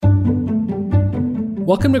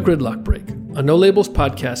Welcome to Gridlock Break, a No Labels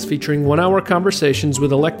podcast featuring one-hour conversations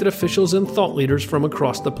with elected officials and thought leaders from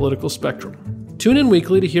across the political spectrum. Tune in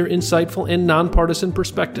weekly to hear insightful and nonpartisan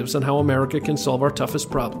perspectives on how America can solve our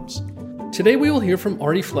toughest problems. Today we will hear from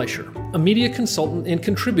Ari Fleischer, a media consultant and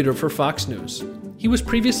contributor for Fox News. He was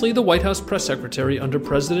previously the White House press secretary under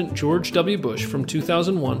President George W. Bush from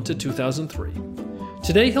 2001 to 2003.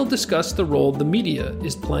 Today he'll discuss the role the media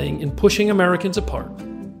is playing in pushing Americans apart,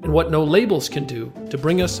 and what No Labels can do to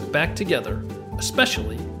bring us back together,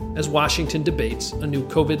 especially as Washington debates a new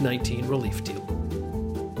COVID-19 relief deal.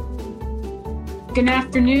 Good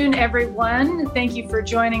afternoon, everyone. Thank you for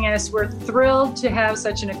joining us. We're thrilled to have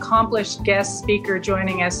such an accomplished guest speaker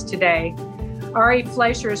joining us today. Ari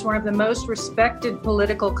Fleischer is one of the most respected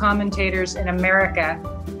political commentators in America.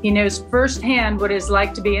 He knows firsthand what it is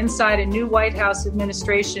like to be inside a new White House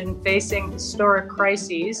administration facing historic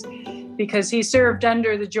crises, because he served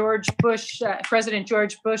under the President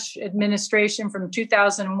George Bush administration from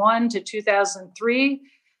 2001 to 2003,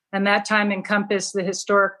 and that time encompassed the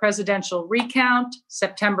historic presidential recount,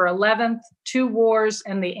 September 11th, 2 wars,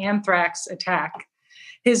 and the anthrax attack.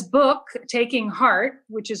 His book, Taking Heart,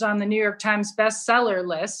 which is on the New York Times bestseller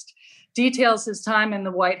list, details his time in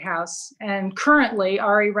the White House. And currently,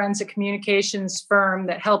 Ari runs a communications firm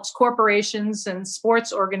that helps corporations and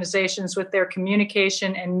sports organizations with their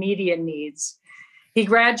communication and media needs. He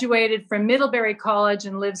graduated from Middlebury College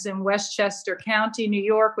and lives in Westchester County, New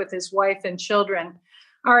York, with his wife and children.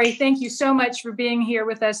 Ari, thank you so much for being here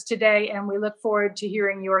with us today, and we look forward to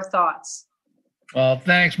hearing your thoughts. Well,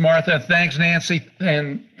 thanks, Martha. Thanks, Nancy.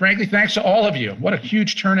 And frankly, thanks to all of you. What a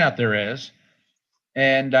huge turnout there is.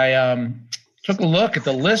 And I took a look at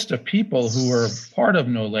the list of people who were part of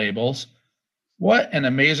No Labels. What an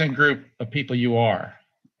amazing group of people you are.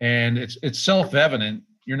 And it's self-evident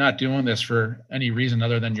you're not doing this for any reason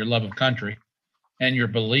other than your love of country and your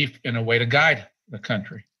belief in a way to guide the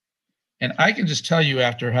country. And I can just tell you,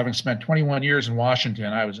 after having spent 21 years in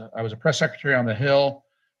Washington, I was a press secretary on the Hill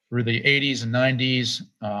through the 80s and 90s.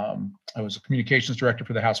 I was a communications director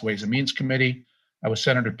for the House Ways and Means Committee. I was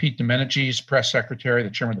Senator Pete Domenice's press secretary,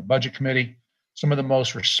 the chairman of the Budget Committee, some of the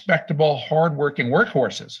most respectable, hardworking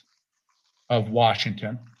workhorses of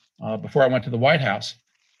Washington before I went to the White House.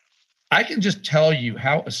 I can just tell you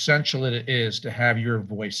how essential it is to have your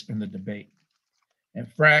voice in the debate. And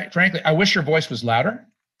frankly, I wish your voice was louder.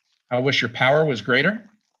 I wish your power was greater.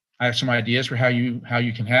 I have some ideas for how you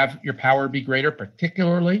can have your power be greater,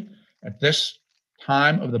 particularly at this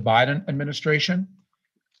time of the Biden administration.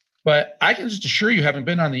 But I can just assure you, having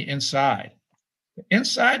been on the inside, the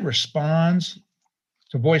inside responds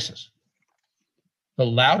to voices. The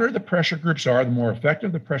louder the pressure groups are, the more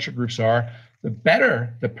effective the pressure groups are, the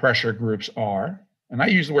better the pressure groups are. And I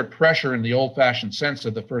use the word pressure in the old-fashioned sense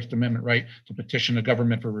of the First Amendment right to petition the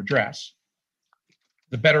government for redress,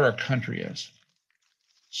 the better our country is.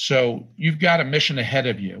 So you've got a mission ahead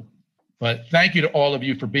of you. But thank you to all of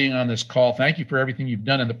you for being on this call. Thank you for everything you've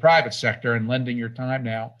done in the private sector and lending your time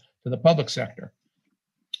now to the public sector.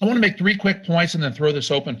 I want to make 3 quick points and then throw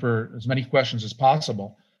this open for as many questions as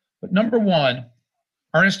possible. But number one,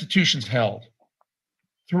 our institutions held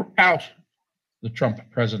throughout the Trump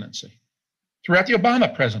presidency, throughout the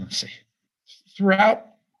Obama presidency, throughout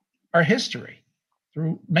our history,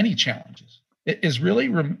 through many challenges. It is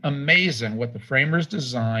really amazing what the framers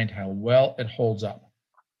designed, how well it holds up.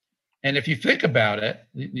 And if you think about it,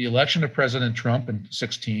 the election of President Trump in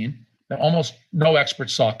 2016, that almost no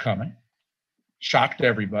experts saw coming, shocked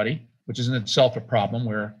everybody, which is in itself a problem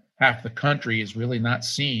where half the country is really not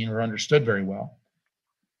seen or understood very well.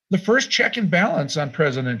 The first check and balance on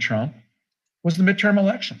President Trump was the midterm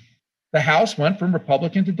election. The House went from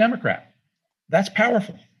Republican to Democrat. That's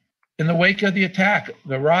powerful. In the wake of the attack,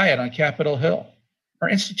 the riot on Capitol Hill, our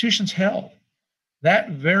institutions held. That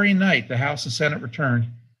very night, the House and Senate returned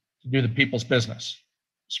to do the people's business.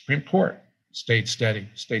 Supreme Court stayed steady,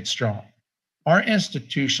 stayed strong. Our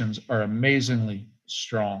institutions are amazingly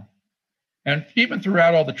strong. And even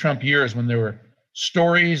throughout all the Trump years, when there were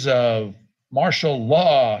stories of martial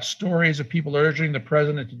law, stories of people urging the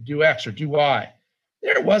president to do X or do Y,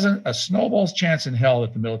 there wasn't a snowball's chance in hell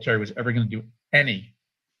that the military was ever going to do any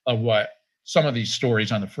of what some of these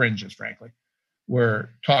stories on the fringes, frankly, were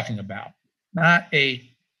talking about. Not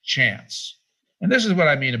a chance. And this is what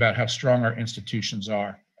I mean about how strong our institutions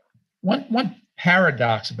are. One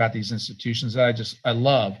paradox about these institutions that I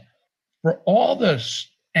love, for all the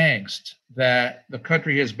angst that the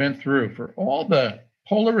country has been through, for all the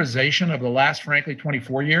polarization of the last, frankly,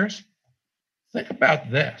 24 years, think about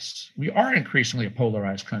this. We are increasingly a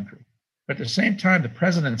polarized country. But at the same time, the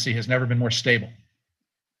presidency has never been more stable.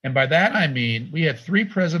 And by that, I mean, we had 3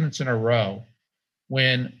 presidents in a row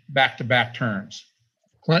win back-to-back terms.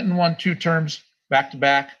 Clinton won 2 terms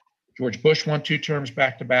back-to-back. George Bush won 2 terms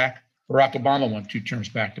back-to-back. Barack Obama won 2 terms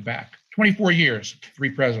back-to-back. 24 years, 3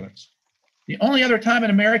 presidents. The only other time in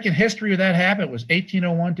American history that happened was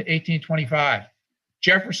 1801 to 1825.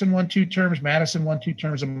 Jefferson won 2 terms, Madison won 2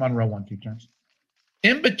 terms, and Monroe won 2 terms.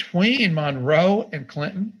 In between Monroe and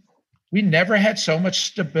Clinton, we never had so much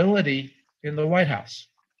stability in the White House.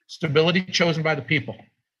 Stability chosen by the people.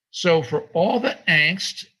 So for all the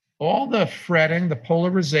angst, all the fretting, the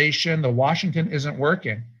polarization, the Washington isn't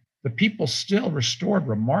working, the people still restored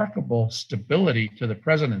remarkable stability to the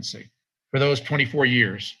presidency for those 24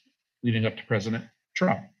 years leading up to President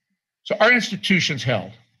Trump. So our institutions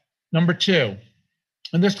held. Number 2,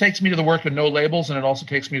 and this takes me to the work of No Labels, and it also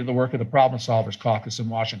takes me to the work of the Problem Solvers Caucus in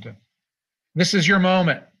Washington. This is your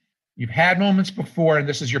moment. You've had moments before, and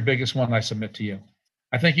this is your biggest one I submit to you.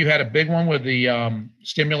 I think you had a big one with the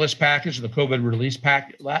stimulus package, the COVID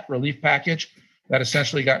relief package that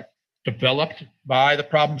essentially got developed by the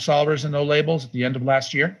Problem Solvers and No Labels at the end of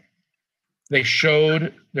last year. They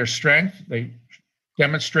showed their strength. They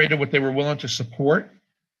demonstrated what they were willing to support.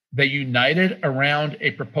 They united around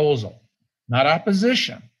a proposal, not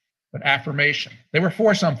opposition, but affirmation. They were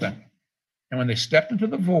for something. And when they stepped into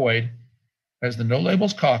the void as the No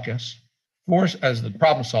Labels Caucus, as the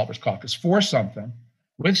Problem Solvers Caucus, for something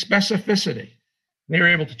with specificity, they were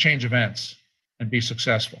able to change events and be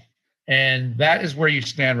successful. And that is where you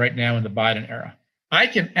stand right now in the Biden era. I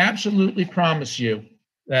can absolutely promise you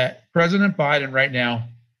that President Biden right now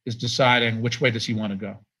is deciding which way does he want to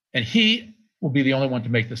go. And he will be the only one to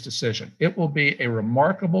make this decision. It will be a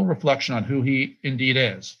remarkable reflection on who he indeed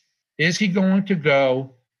is. Is he going to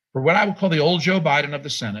go for what I would call the old Joe Biden of the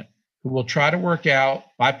Senate, who will try to work out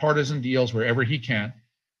bipartisan deals wherever he can?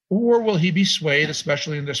 Or will he be swayed,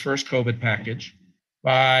 especially in this first COVID package,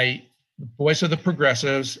 by the voice of the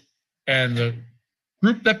progressives and the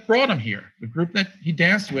group that brought him here, the group that he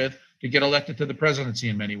danced with to get elected to the presidency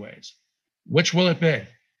in many ways? Which will it be?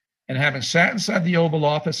 And having sat inside the Oval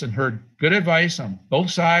Office and heard good advice on both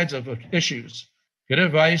sides of issues, good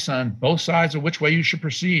advice on both sides of which way you should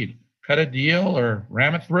proceed, cut a deal or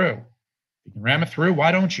ram it through. You can ram it through,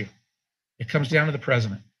 why don't you? It comes down to the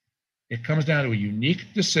president. It comes down to a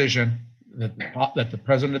unique decision that the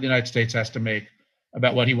president of the United States has to make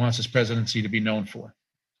about what he wants his presidency to be known for.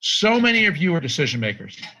 So many of you are decision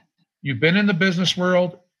makers. You've been in the business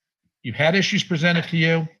world. You've had issues presented to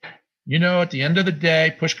you. You know, at the end of the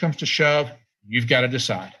day, push comes to shove, you've got to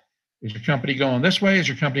decide. Is your company going this way? Is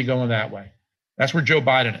your company going that way? That's where Joe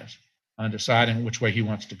Biden is on deciding which way he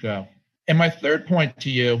wants to go. And my third point to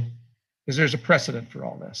you is there's a precedent for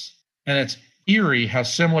all this. And it's eerie how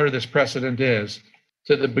similar this precedent is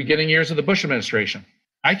to the beginning years of the Bush administration.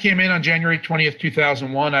 I came in on January 20th,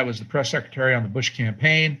 2001. I was the press secretary on the Bush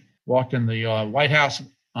campaign, walked in the White House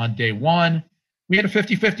on day one. We had a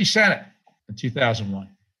 50-50 Senate in 2001.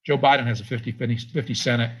 Joe Biden has a 50-50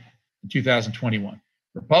 Senate in 2021.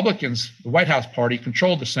 Republicans, the White House party,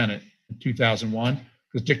 controlled the Senate in 2001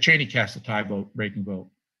 because Dick Cheney cast the tie-breaking vote.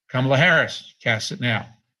 Kamala Harris casts it now.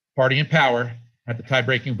 Party in power had the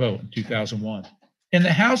tie-breaking vote in 2001. In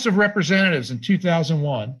the House of Representatives in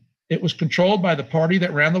 2001, it was controlled by the party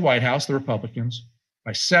that ran the White House, the Republicans,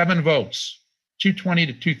 by 7 votes, 220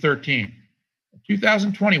 to 213. In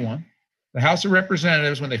 2021, the House of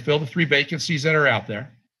Representatives, when they fill the 3 vacancies that are out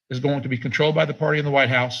there, is going to be controlled by the party in the White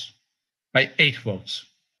House by 8 votes.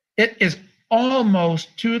 It is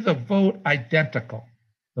almost to the vote identical.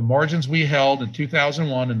 The margins we held in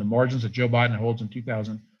 2001 and the margins that Joe Biden holds in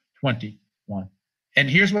 2021. And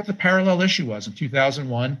here's what the parallel issue was in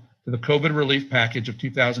 2001 to the COVID relief package of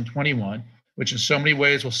 2021, which in so many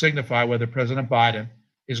ways will signify whether President Biden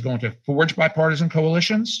is going to forge bipartisan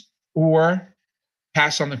coalitions or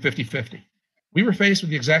pass on the 50-50. We were faced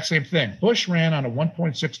with the exact same thing. Bush ran on a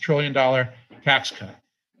 $1.6 trillion tax cut.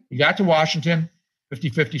 He got to Washington,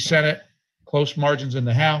 50-50 Senate, close margins in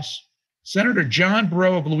the House. Senator John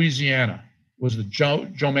Breaux of Louisiana was the Joe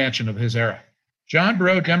Manchin of his era. John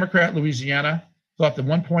Breaux, Democrat, Louisiana, thought the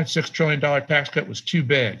 $1.6 trillion tax cut was too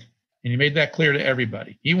big. And he made that clear to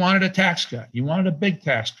everybody. He wanted a tax cut. He wanted a big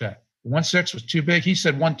tax cut. The 1.6 was too big. He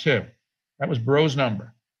said 1.2. That was Breaux's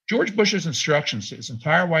number. George Bush's instructions to his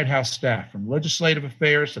entire White House staff, from legislative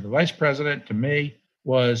affairs to the vice president to me,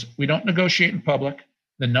 was we don't negotiate in public.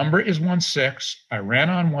 The number is 1.6. I ran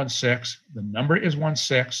on 1.6. The number is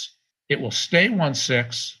 1.6. It will stay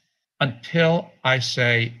 1.6 until I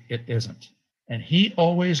say it isn't. And he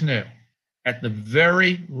always knew at the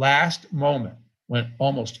very last moment, when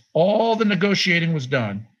almost all the negotiating was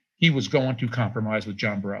done, he was going to compromise with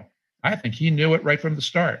John Breaux. I think he knew it right from the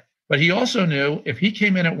start. But he also knew if he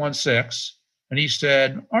came in at 1.6 and he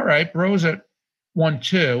said, all right, Breaux's at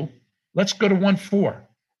 1.2, let's go to 1.4.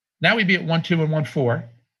 Now we'd be at 1.2 and 1.4,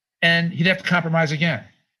 and he'd have to compromise again.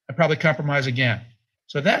 I'd probably compromise again.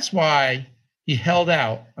 So that's why he held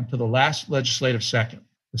out until the last legislative second.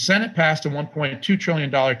 The Senate passed a $1.2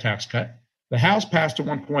 trillion tax cut. The House passed a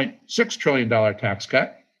 $1.6 trillion tax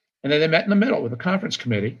cut. And then they met in the middle with a conference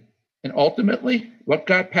committee. And ultimately, what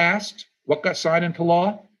got passed, what got signed into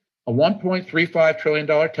law? A $1.35 trillion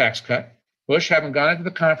tax cut. Bush, having gone into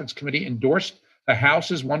the conference committee, endorsed the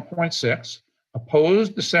House's 1.6,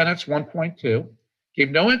 opposed the Senate's 1.2,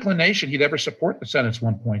 gave no inclination he'd ever support the Senate's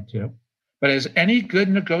 1.2. But as any good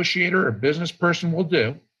negotiator or business person will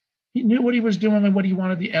do, he knew what he was doing and what he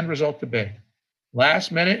wanted the end result to be.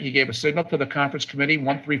 Last minute, he gave a signal to the conference committee,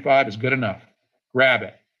 135 is good enough. Grab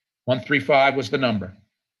it. 135 was the number.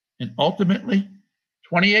 And ultimately,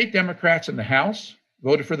 28 Democrats in the House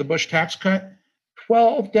voted for the Bush tax cut.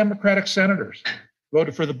 12 Democratic senators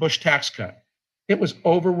voted for the Bush tax cut. It was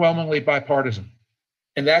overwhelmingly bipartisan.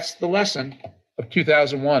 And that's the lesson of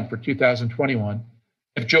 2001 for 2021,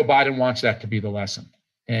 if Joe Biden wants that to be the lesson.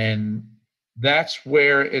 And that's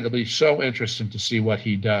where it'll be so interesting to see what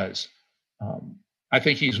he does. I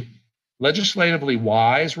think he's legislatively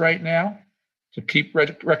wise right now to keep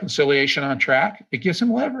reconciliation on track. It gives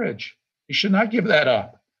him leverage. He should not give that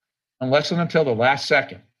up unless and until the last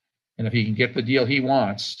second. And if he can get the deal he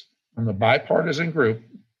wants from the bipartisan group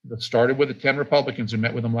that started with the 10 Republicans who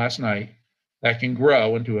met with him last night, that can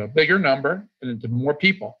grow into a bigger number and into more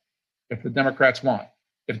people if the Democrats want,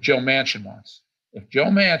 if Joe Manchin wants. If Joe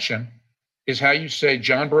Manchin is how you say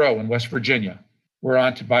John Breaux in West Virginia, we're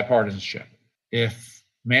on to bipartisanship. If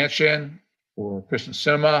Manchin or Kristen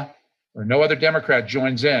Sinema or no other Democrat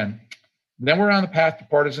joins in, then we're on the path to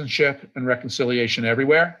partisanship and reconciliation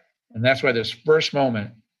everywhere. And that's why this first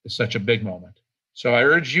moment is such a big moment. So I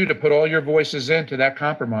urge you to put all your voices into that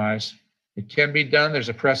compromise. It can be done. There's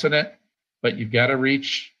a precedent, but you've got to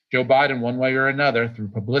reach Joe Biden one way or another through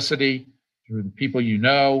publicity, through the people you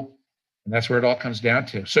know, and that's where it all comes down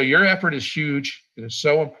to. So your effort is huge. It is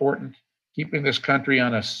so important. Keeping this country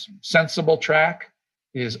on a sensible track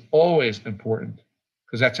is always important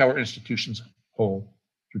because that's how our institutions hold,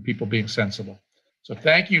 through people being sensible. So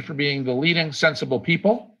thank you for being the leading sensible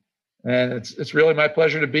people. And it's really my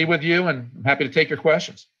pleasure to be with you, and I'm happy to take your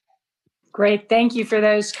questions. Great. Thank you for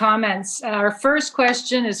those comments. Our first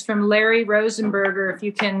question is from Larry Rosenberger. If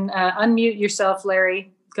you can unmute yourself,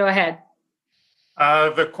 Larry, go ahead.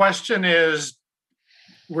 The question is,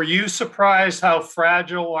 were you surprised how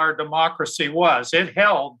fragile our democracy was? It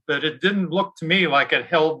held, but it didn't look to me like it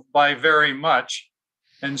held by very much.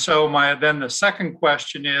 And so then the second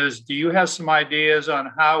question is, do you have some ideas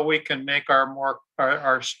on how we can make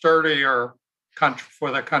our sturdier country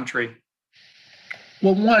for the country?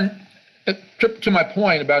 Well, one, to my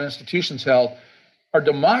point about institutions held, our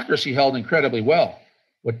democracy held incredibly well.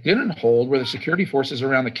 What didn't hold were the security forces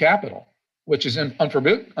around the Capitol, which is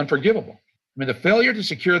unforgivable. I mean, the failure to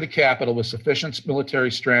secure the Capitol with sufficient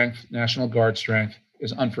military strength, National Guard strength,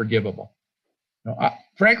 is unforgivable.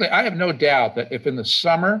 Frankly, I have no doubt that if in the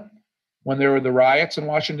summer, when there were the riots in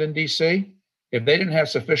Washington, D.C., if they didn't have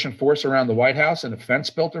sufficient force around the White House and a fence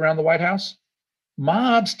built around the White House,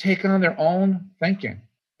 mobs take on their own thinking.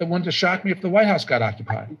 It wouldn't have shocked me if the White House got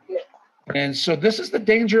occupied. And so this is the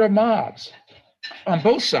danger of mobs on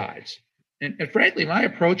both sides. And frankly, my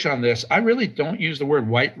approach on this, I really don't use the word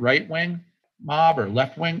right-wing mob or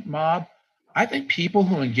left-wing mob. I think people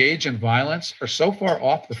who engage in violence are so far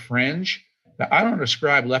off the fringe that I don't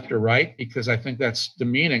ascribe left or right, because I think that's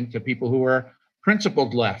demeaning to people who are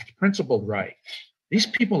principled left, principled right. These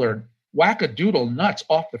people are wackadoodle nuts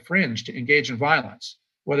off the fringe to engage in violence,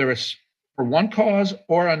 whether it's for one cause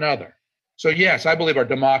or another. So yes, I believe our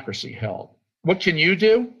democracy held. What can you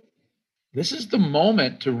do? This is the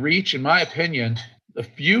moment to reach, in my opinion, the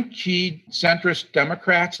few key centrist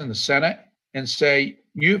Democrats in the Senate and say,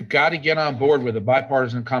 you've got to get on board with a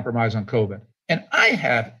bipartisan compromise on COVID. And I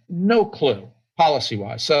have no clue,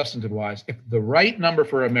 policy-wise, substantive-wise, if the right number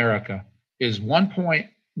for America is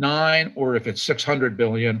 1.9 or if it's 600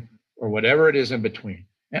 billion or whatever it is in between.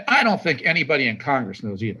 And I don't think anybody in Congress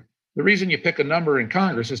knows either. The reason you pick a number in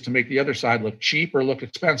Congress is to make the other side look cheap or look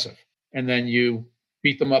expensive. And then you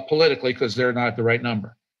beat them up politically because they're not at the right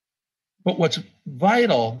number. But what's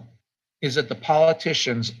vital is that the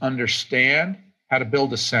politicians understand how to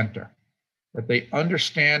build a center, that they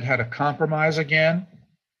understand how to compromise again,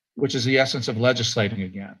 which is the essence of legislating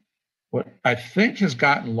again. What I think has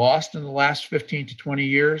gotten lost in the last 15 to 20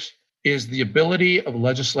 years is the ability of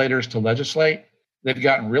legislators to legislate. They've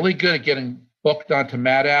gotten really good at getting booked onto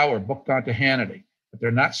Maddow or booked onto Hannity, but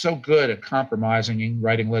they're not so good at compromising and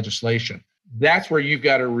writing legislation. That's where you've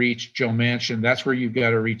got to reach Joe Manchin. That's where you've got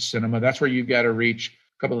to reach Sinema. That's where you've got to reach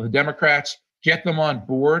a couple of the Democrats. Get them on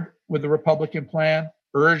board with the Republican plan.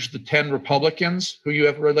 Urge the 10 Republicans who you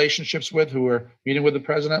have relationships with, who were meeting with the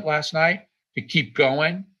president last night, to keep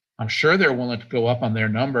going. I'm sure they're willing to go up on their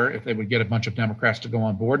number if they would get a bunch of Democrats to go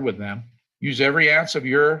on board with them. Use every ounce of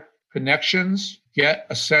your connections. Get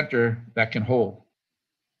a center that can hold.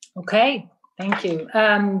 Okay, thank you.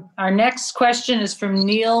 Our next question is from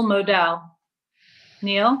Neil Modell.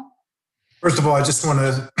 Neil? First of all, I just want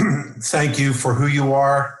to thank you for who you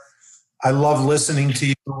are. I love listening to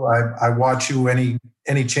you. I watch you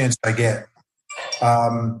any chance I get.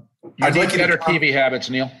 I'd like better TV habits,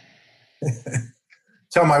 Neil.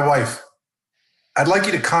 Tell my wife. I'd like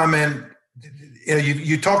you to comment.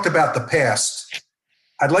 You talked about the past.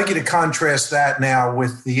 I'd like you to contrast that now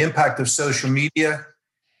with the impact of social media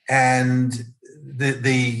and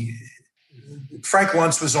the Frank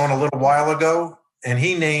Luntz was on a little while ago, and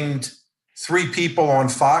he named 3 people on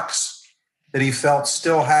Fox that he felt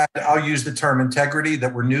still had, I'll use the term integrity,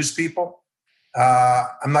 that were news people.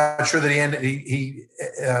 I'm not sure that he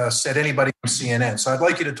said anybody on CNN. So I'd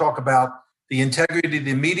like you to talk about the integrity of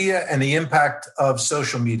the media and the impact of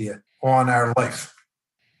social media on our life.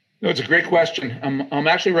 No, it's a great question. I'm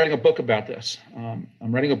actually writing a book about this. I'm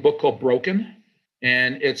writing a book called Broken,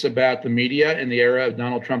 and it's about the media in the era of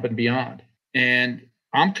Donald Trump and beyond. And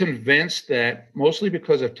I'm convinced that mostly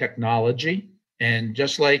because of technology, and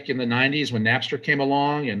just like in the 90s when Napster came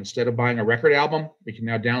along, and instead of buying a record album, we can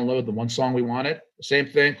now download the one song we wanted. The same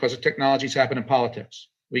thing because of technology's happened in politics.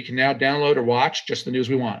 We can now download or watch just the news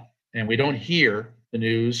we want. And we don't hear the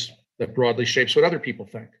news that broadly shapes what other people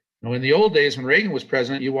think. Now, in the old days, when Reagan was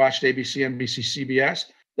president, you watched ABC, NBC, CBS.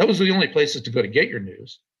 That was the only places to go to get your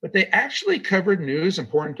news. But they actually covered news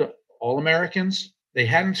important to all Americans. They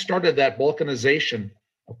hadn't started that balkanization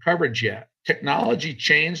of coverage yet. Technology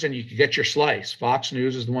changed and you could get your slice. Fox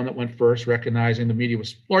News is the one that went first, recognizing the media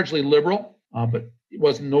was largely liberal, but it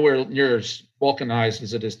wasn't nowhere near as balkanized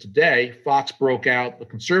as it is today. Fox broke out the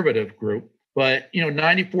conservative group, but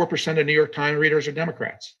 94% of New York Times readers are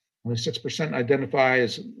Democrats. Only 6% identify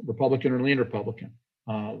as Republican or lean Republican.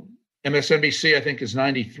 MSNBC, I think, is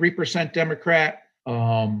 93% Democrat.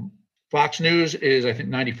 Fox News is, I think,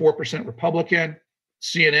 94% Republican.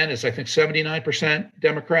 CNN is, I think, 79%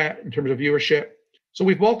 Democrat in terms of viewership. So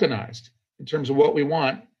we've balkanized in terms of what we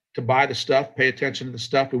want to buy the stuff, pay attention to the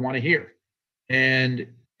stuff we want to hear. And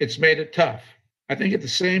it's made it tough. I think at the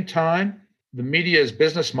same time, the media's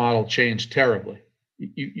business model changed terribly.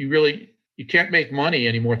 You can't make money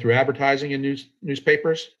anymore through advertising in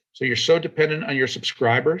newspapers. So you're so dependent on your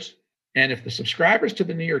subscribers. And if the subscribers to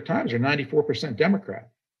the New York Times are 94% Democrat,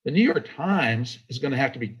 the New York Times is going to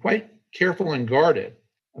have to be quite careful and guarded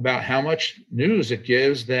about how much news it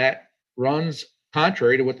gives that runs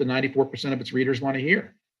contrary to what the 94% of its readers want to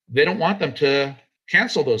hear. They don't want them to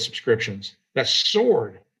cancel those subscriptions that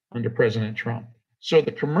soared under President Trump. So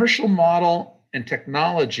the commercial model and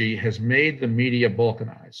technology has made the media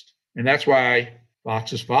balkanized. And that's why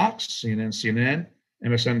Fox is Fox, CNN,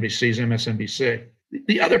 MSNBC is MSNBC.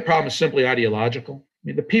 The other problem is simply ideological. I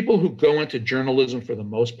mean, the people who go into journalism for the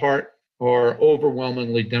most part are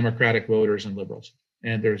overwhelmingly Democratic voters and liberals.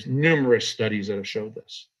 And there's numerous studies that have showed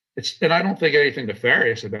this. And I don't think anything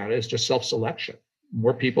nefarious about it. It's just self-selection.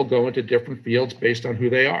 More people go into different fields based on who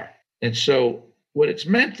they are. And so what it's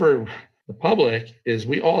meant for the public is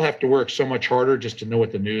we all have to work so much harder just to know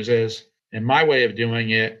what the news is. And my way of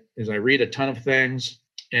doing it is I read a ton of things,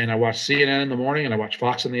 and I watch CNN in the morning and I watch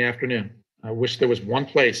Fox in the afternoon. I wish there was one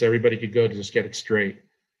place everybody could go to just get it straight,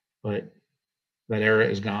 but that era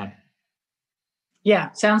is gone.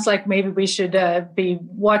 Yeah, sounds like maybe we should be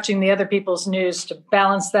watching the other people's news to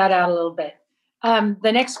balance that out a little bit.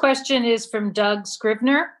 The next question is from Doug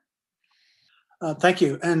Scrivener. Thank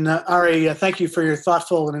you. And Ari, thank you for your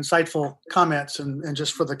thoughtful and insightful comments and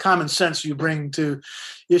just for the common sense you bring to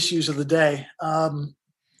issues of the day.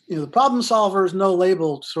 The problem solver is no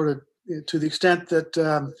label sort of to the extent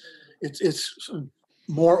that it's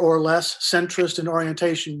more or less centrist in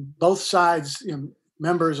orientation. Both sides,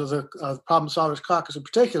 members of the Problem Solvers Caucus in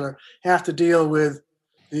particular, have to deal with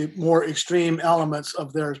the more extreme elements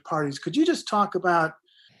of their parties. Could you just talk about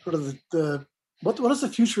sort of what does the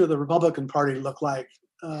future of the Republican Party look like,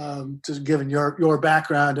 just given your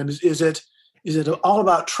background? And is it all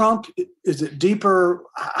about Trump? Is it deeper?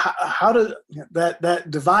 How does that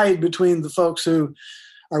divide between the folks who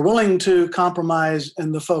are willing to compromise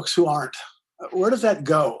and the folks who aren't? Where does that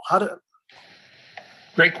go?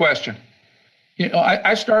 Great question.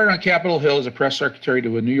 I started on Capitol Hill as a press secretary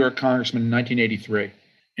to a New York congressman in 1983.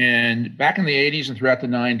 And back in the 80s and throughout the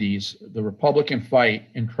 90s, the Republican fight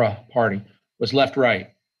intra-party was left-right.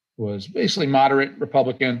 It was basically moderate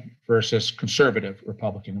Republican versus conservative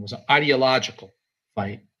Republican. It was an ideological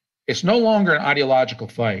fight. It's no longer an ideological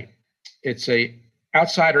fight. It's a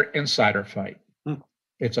outsider-insider fight.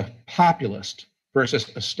 It's a populist versus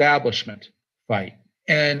establishment fight.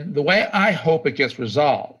 And the way I hope it gets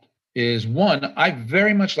resolved is, one, I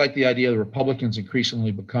very much like the idea of the Republicans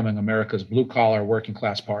increasingly becoming America's blue-collar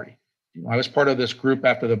working-class party. I was part of this group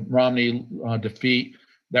after the Romney defeat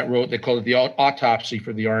that wrote, they called it the autopsy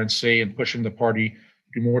for the RNC, and pushing the party to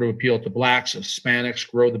do more to appeal to blacks, Hispanics,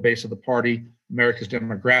 grow the base of the party. America's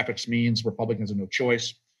demographics means Republicans have no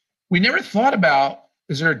choice. We never thought about,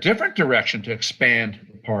 is there a different direction to expand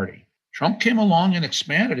the party? Trump came along and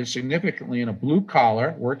expanded it significantly in a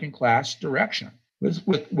blue-collar, working-class direction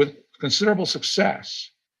with considerable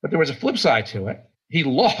success. But there was a flip side to it. He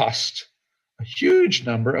lost a huge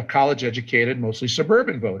number of college-educated, mostly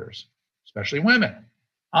suburban voters, especially women.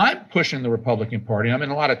 I'm pushing the Republican Party. I'm in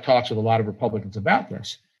a lot of talks with a lot of Republicans about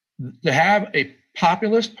this, to have a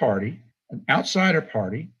populist party, an outsider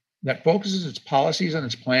party that focuses its policies and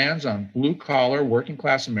its plans on blue-collar,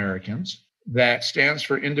 working-class Americans, that stands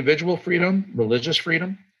for individual freedom, religious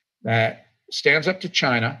freedom, that stands up to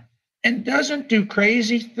China, and doesn't do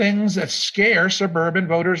crazy things that scare suburban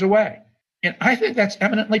voters away. And I think that's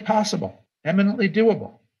eminently possible, eminently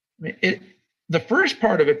doable. I mean, the first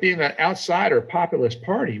part of it being that outsider populist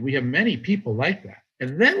party, we have many people like that.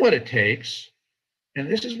 And then what it takes,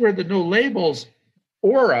 and this is where the no labels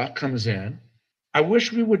aura comes in, I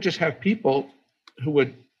wish we would just have people who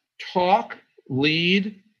would talk,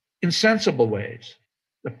 lead in sensible ways.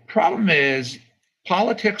 The problem is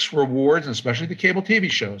politics rewards, and especially the cable TV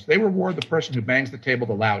shows, they reward the person who bangs the table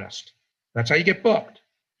the loudest. That's how you get booked.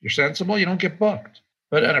 You're sensible, you don't get booked.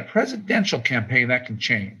 But in a presidential campaign, that can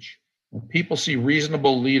change. When people see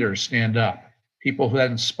reasonable leaders stand up, people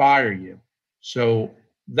that inspire you. So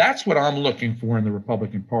that's what I'm looking for in the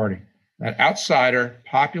Republican Party, that outsider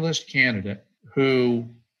populist candidate who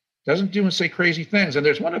doesn't do and say crazy things. And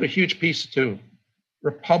there's one other huge piece too.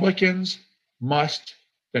 Republicans must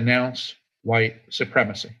denounce white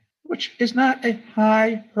supremacy, which is not a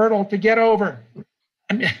high hurdle to get over.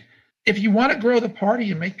 I mean, if you want to grow the party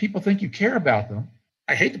and make people think you care about them,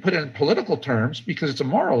 I hate to put it in political terms because it's a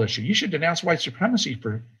moral issue. You should denounce white supremacy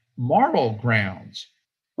for moral grounds.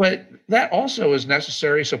 But that also is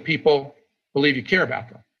necessary so people believe you care about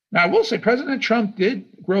them. Now, I will say President Trump did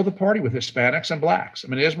grow the party with Hispanics and blacks. I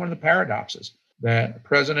mean, it is one of the paradoxes that a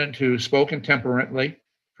president who spoke intemperately,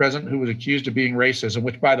 president who was accused of being racism,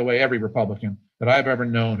 which, by the way, every Republican that I've ever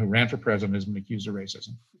known who ran for president has been accused of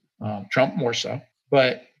racism. Trump more so.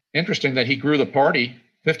 But interesting that he grew the party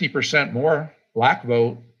 50% more black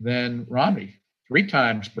vote than Romney, 3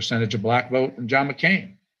 times percentage of black vote than John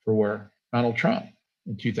McCain for Donald Trump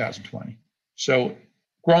in 2020. So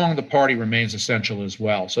growing the party remains essential as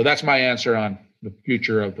well. So that's my answer on the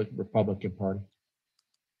future of the Republican Party.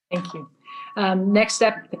 Thank you. Next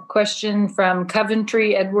up, the question from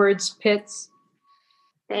Coventry Edwards Pitts.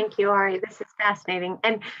 Thank you, Ari. This is fascinating.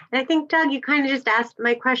 And I think, Doug, you kind of just asked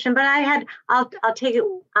my question, but I'll take it,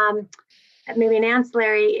 maybe an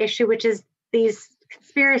ancillary issue, which is these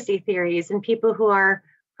conspiracy theories and people who are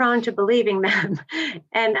prone to believing them.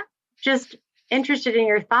 And just interested in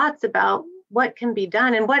your thoughts about what can be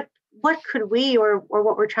done and what could we or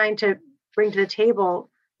what we're trying to bring to the table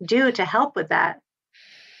do to help with that?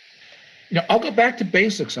 I'll go back to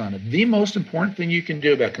basics on it. The most important thing you can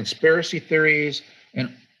do about conspiracy theories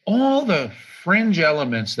and all the fringe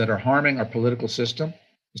elements that are harming our political system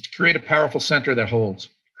is to create a powerful center that holds,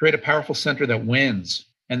 create a powerful center that wins.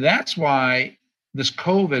 And that's why this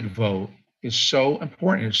COVID vote is so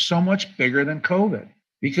important. It's so much bigger than COVID.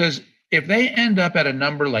 Because if they end up at a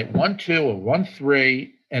number like 1-2 or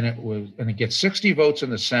 1-3, and it gets 60 votes in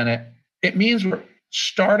the Senate, it means we're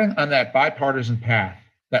starting on that bipartisan path,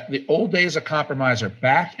 that the old days of compromise are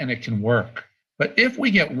back and it can work. But if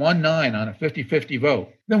we get 1-9 on a 50-50 vote,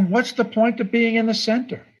 then what's the point of being in the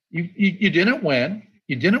center? You didn't win.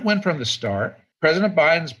 You didn't win from the start. President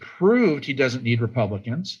Biden's proved he doesn't need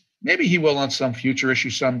Republicans. Maybe he will on some future issue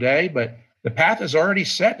someday, but the path is already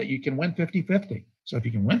set that you can win 50-50. So if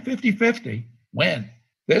you can win 50-50, win.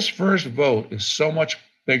 This first vote is so much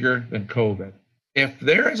bigger than COVID. If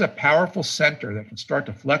there is a powerful center that can start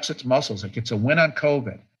to flex its muscles, that gets a win on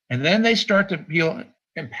COVID, and then they start to feel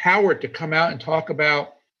empowered to come out and talk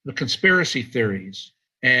about the conspiracy theories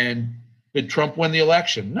and Did Trump win the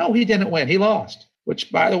election? No, he didn't win. He lost,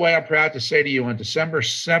 which, by the way, I'm proud to say to you, on December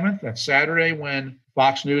 7th, that Saturday, when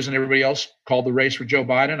Fox News and everybody else called the race for Joe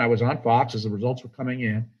Biden, I was on Fox as the results were coming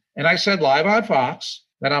in. And I said live on Fox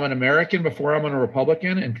that I'm an American before I'm a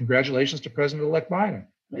Republican, and congratulations to President-elect Biden.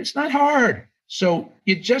 It's not hard. So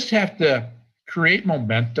you just have to create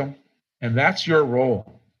momentum, and that's your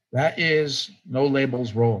role. That is No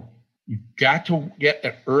Label's role. You've got to get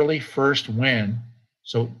an early first win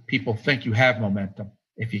so people think you have momentum.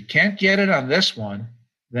 If you can't get it on this one,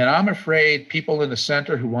 then I'm afraid people in the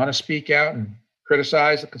center who want to speak out and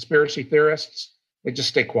criticize the conspiracy theorists, they just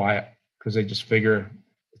stay quiet because they just figure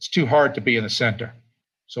it's too hard to be in the center.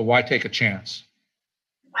 So why take a chance?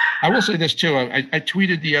 I will say this too. I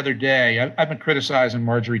tweeted the other day, I've been criticizing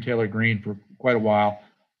Marjorie Taylor Greene for quite a while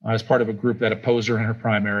as part of a group that opposed her in her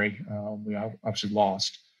primary. We obviously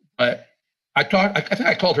lost. But I think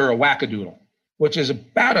I called her a wackadoodle, which is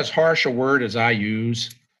about as harsh a word as I use.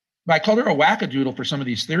 But I called her a wackadoodle for some of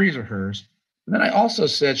these theories of hers. And then I also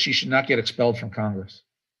said she should not get expelled from Congress.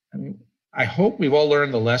 I mean, I hope we've all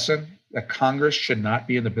learned the lesson that Congress should not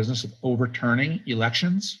be in the business of overturning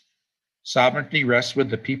elections. Sovereignty rests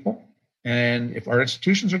with the people. And if our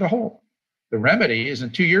institutions are to hold, the remedy is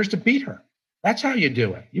in 2 years to beat her. That's how you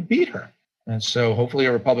do it. You beat her. And so hopefully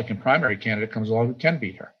a Republican primary candidate comes along who can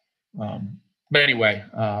beat her. But anyway,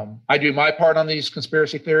 I do my part on these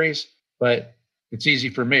conspiracy theories, but it's easy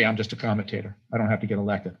for me. I'm just a commentator. I don't have to get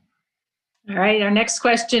elected. All right. Our next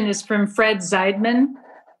question is from Fred Zeidman.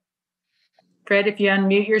 Fred, if you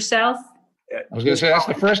unmute yourself. I was going to say, that's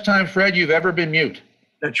the first time, Fred, you've ever been mute.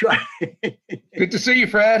 That's right. Good to see you,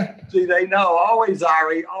 Fred. See, they know. Always,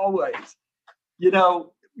 Ari, always. You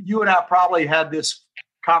know, you and I probably had this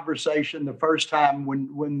conversation the first time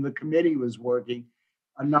when the committee was working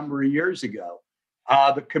a number of years ago.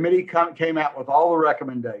 The committee came out with all the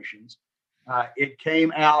recommendations. It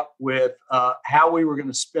came out with how we were going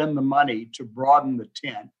to spend the money to broaden the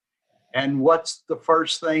tent. And what's the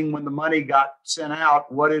first thing when the money got sent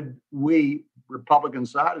out? What did we, Republican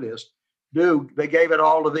side of this, do? They gave it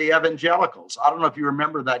all to the evangelicals. I don't know if you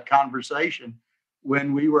remember that conversation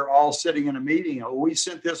when we were all sitting in a meeting. Oh, we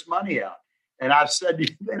sent this money out. And I said,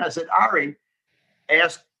 Ari,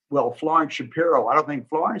 Florence Shapiro, I don't think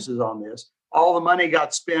Florence is on this. All the money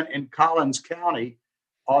got spent in Collins County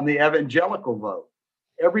on the evangelical vote.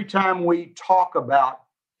 Every time we talk about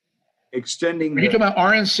extending. Are you talking about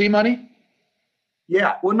RNC money?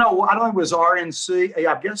 Yeah. Well, no, I don't think it was RNC.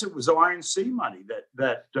 I guess it was RNC money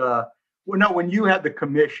when you had the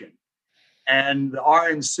commission and the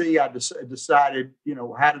RNC, I decided,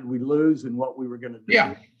 how did we lose and what we were going to do.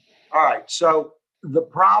 Yeah. All right. So the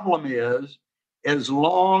problem is, as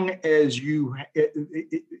long as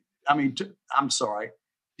I'm sorry.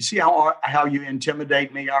 You see how you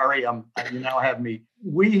intimidate me, Ari?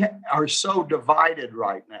 We are so divided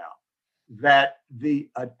right now that the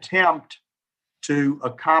attempt to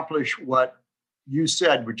accomplish what you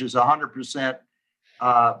said, which is 100%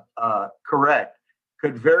 correct,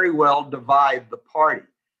 could very well divide the party.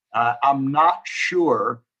 I'm not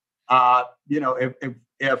sure,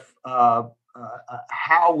 if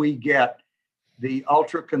how we get the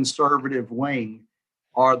ultra-conservative wing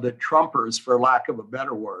or the Trumpers, for lack of a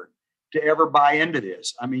better word, to ever buy into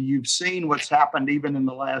this. I mean, you've seen what's happened even in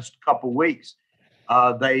the last couple of weeks.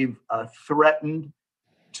 They've threatened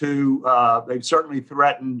to, they've certainly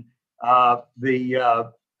threatened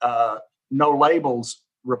the No Labels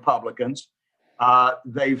Republicans.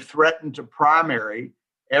 They've threatened to primary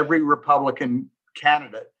every Republican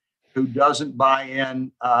candidate who doesn't buy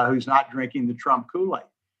in, who's not drinking the Trump Kool-Aid.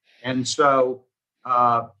 And so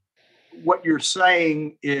what you're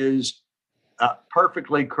saying is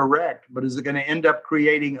perfectly correct, but is it going to end up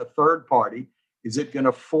creating a third party? Is it going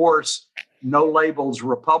to force No Labels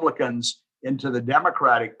Republicans into the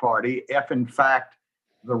Democratic Party if, in fact,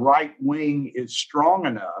 the right wing is strong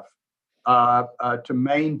enough to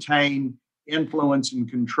maintain influence and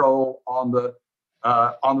control on the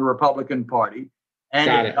Republican Party,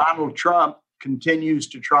 and if Donald Trump continues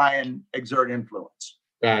to try and exert influence?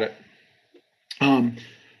 Got it.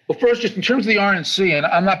 Well, first, just in terms of the RNC, and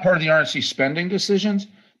I'm not part of the RNC spending decisions,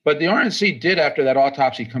 but the RNC did, after that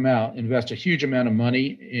autopsy come out, invest a huge amount of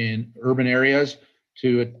money in urban areas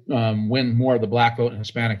to win more of the Black vote and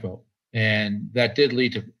Hispanic vote. And that did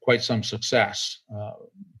lead to quite some success.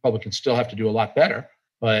 Republicans still have to do a lot better,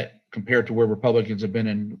 but compared to where Republicans have been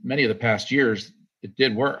in many of the past years, it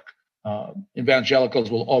did work.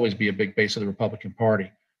 Evangelicals will always be a big base of the Republican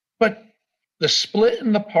Party. But the split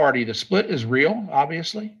in the party, the split is real,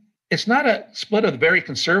 obviously. it's not a split of the very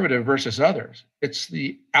conservative versus others. It's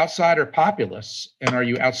the outsider populists. And are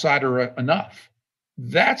you outsider enough?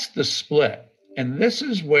 That's the split. And this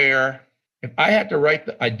is where, if I had to write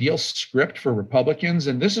the ideal script for Republicans,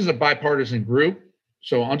 and this is a bipartisan group,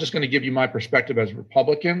 so I'm just going to give you my perspective as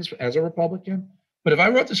Republicans, as a Republican. But if I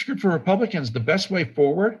wrote the script for Republicans, the best way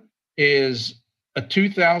forward is a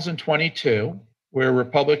 2022 where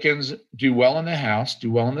Republicans do well in the House,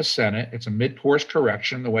 do well in the Senate. It's a mid-course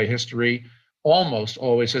correction, the way history almost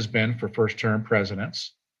always has been for first-term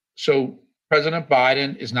presidents. So President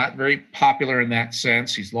Biden is not very popular in that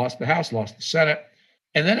sense. He's lost the House, lost the Senate.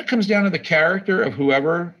 And then it comes down to the character of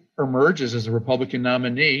whoever emerges as a Republican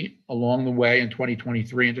nominee along the way in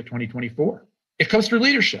 2023 into 2024. It comes through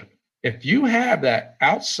leadership. If you have that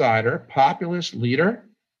outsider populist leader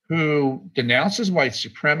who denounces white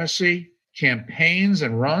supremacy, campaigns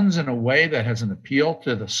and runs in a way that has an appeal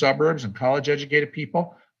to the suburbs and college-educated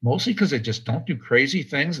people, mostly because they just don't do crazy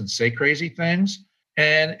things and say crazy things.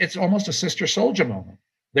 And it's almost a Sister Souljah moment.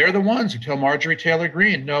 They're the ones who tell Marjorie Taylor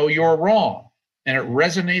Greene, no, you're wrong. And it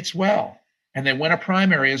resonates well. And they win a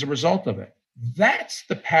primary as a result of it. That's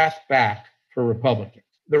the path back for Republicans.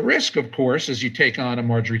 The risk, of course, is you take on a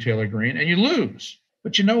Marjorie Taylor Greene and you lose.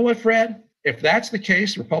 But you know what, Fred? If that's the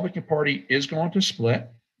case, the Republican Party is going to split.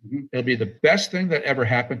 It'll be the best thing that ever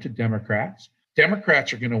happened to Democrats.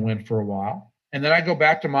 Democrats are going to win for a while. And then I go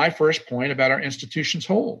back to my first point about our institutions'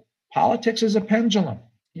 hold. Politics is a pendulum.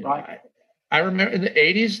 I remember in the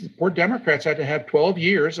 80s, the poor Democrats had to have 12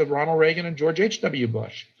 years of Ronald Reagan and George H.W.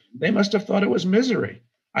 Bush. They must have thought it was misery.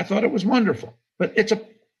 I thought it was wonderful. But it's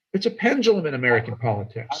a pendulum in American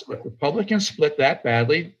politics. If Republicans split that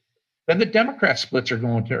badly, then the Democrat splits are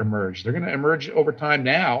going to emerge. They're going to emerge over time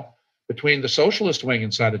now between the socialist wing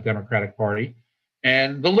inside the Democratic Party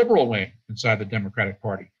and the liberal wing inside the Democratic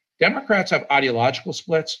Party. Democrats have ideological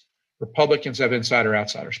splits. Republicans have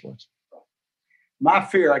insider-outsider splits. My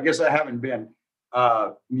fear, I guess I haven't been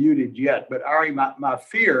muted yet, but Ari, my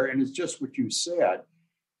fear, and it's just what you said,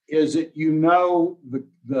 is that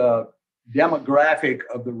the demographic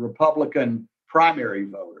of the Republican primary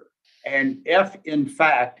voter. And if, in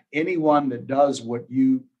fact, anyone that does what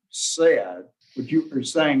you said, what you are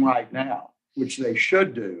saying right now, which they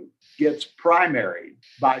should do, gets primaried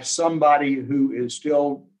by somebody who is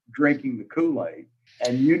still drinking the Kool-Aid,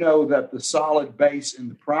 and you know that the solid base in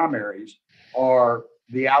the primaries are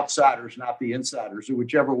the outsiders, not the insiders, or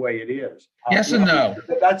whichever way it is. Yes and no.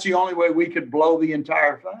 That's the only way we could blow the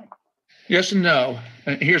entire thing. Yes and no.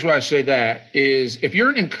 And here's why I say that is if you're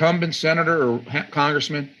an incumbent senator or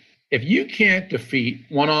congressman, if you can't defeat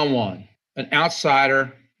one-on-one an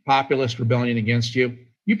outsider populist rebellion against you,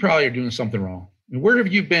 you probably are doing something wrong. And where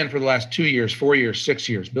have you been for the last 2 years, 4 years, 6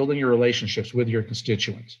 years, building your relationships with your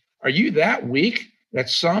constituents? Are you that weak that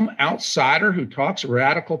some outsider who talks a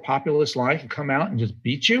radical populist line can come out and just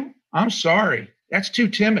beat you? I'm sorry. That's too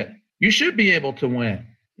timid. You should be able to win.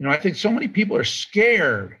 I think so many people are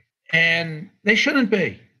scared, and they shouldn't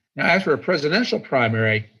be. Now, as for a presidential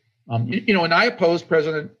primary, when I opposed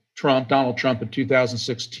President Donald Trump in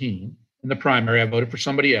 2016 in the primary, I voted for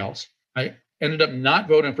somebody else. I ended up not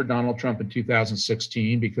voting for Donald Trump in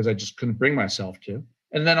 2016 because I just couldn't bring myself to.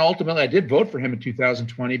 And then ultimately, I did vote for him in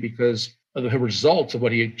 2020 because of the results of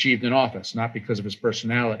what he achieved in office, not because of his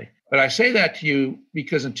personality. But I say that to you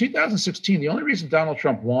because in 2016, the only reason Donald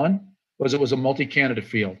Trump won was it was a multi-candidate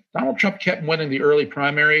field. Donald Trump kept winning the early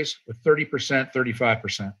primaries with 30%,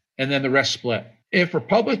 35%, and then the rest split. If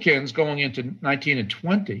Republicans going into 19 and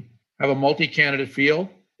 20 have a multi-candidate field,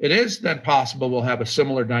 it is then possible we'll have a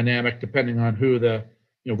similar dynamic depending on who the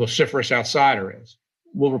vociferous outsider is.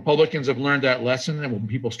 Will Republicans have learned that lesson, and will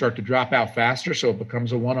people start to drop out faster so it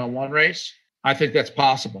becomes a one-on-one race? I think that's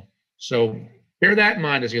possible. So bear that in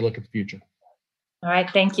mind as you look at the future. All right,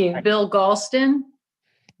 thank you. Bill Galston.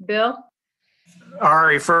 Bill?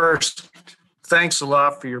 Ari, first, thanks a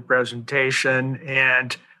lot for your presentation.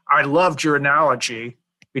 And I loved your analogy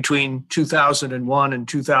between 2001 and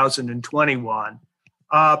 2021.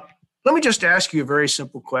 Let me just ask you a very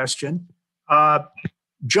simple question.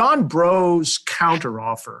 John Bro's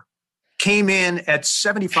counteroffer came in at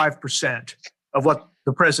 75% of what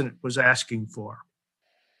the president was asking for.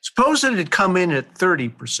 Suppose it had come in at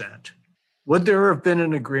 30%. Would there have been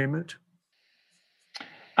an agreement?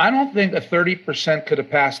 I don't think a 30% could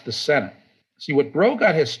have passed the Senate. See, what Bro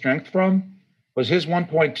got his strength from was his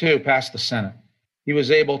 1.2 passed the Senate. He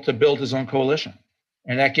was able to build his own coalition,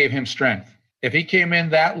 and that gave him strength. If he came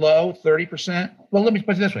in that low, 30%, well, let me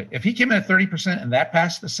put it this way. If he came in at 30% and that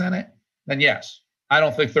passed the Senate, then yes. I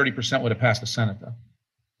don't think 30% would have passed the Senate, though.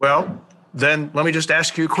 Well, then let me just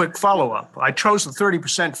ask you a quick follow-up. I chose the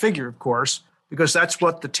 30% figure, of course, because that's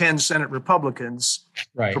what the 10 Senate Republicans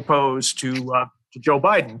proposed to Joe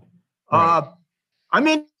Biden. Right.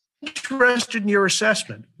 I'm interested in your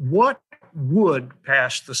assessment. What would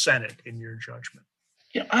pass the Senate in your judgment?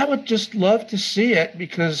 I would just love to see it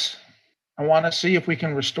because I want to see if we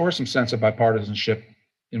can restore some sense of bipartisanship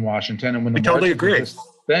in Washington. And when the totally agree.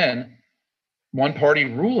 Then one party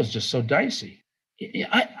rule is just so dicey.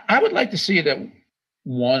 I would like to see it at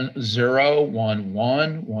 1-0, 1-1,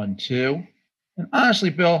 1-2. And honestly,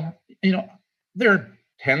 Bill, there are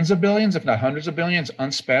tens of billions, if not hundreds of billions,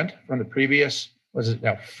 unspent from the previous,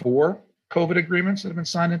 4 COVID agreements that have been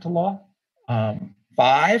signed into law?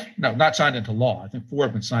 5? No, not signed into law. I think 4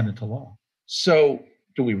 have been signed into law. So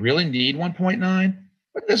do we really need 1.9?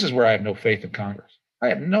 But this is where I have no faith in Congress. I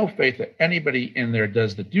have no faith that anybody in there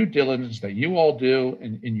does the due diligence that you all do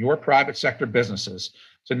in your private sector businesses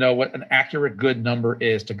to know what an accurate, good number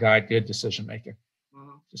is to guide good decision making.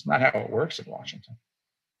 It's just not how it works in Washington.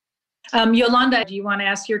 Yolanda, do you want to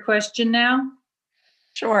ask your question now?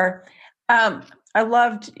 Sure. I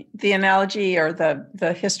loved the analogy or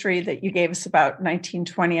the history that you gave us about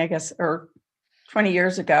 1920, I guess, or 20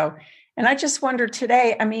 years ago. And I just wonder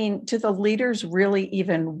today, do the leaders really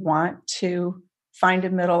even want to find a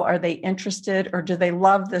middle? Are they interested, or do they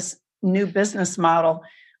love this new business model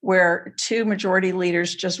where 2 majority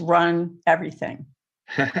leaders just run everything?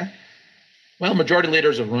 Well, majority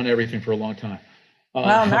leaders have run everything for a long time.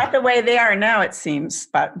 Well, not the way they are now, it seems,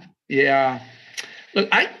 but. Yeah. Look,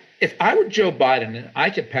 if I were Joe Biden, I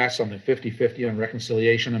could pass on the 50-50 on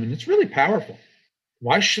reconciliation. It's really powerful.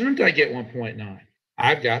 Why shouldn't I get 1.9?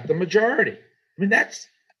 I've got the majority. There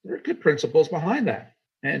are good principles behind that.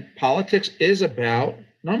 And politics is about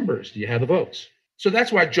numbers. Do you have the votes? So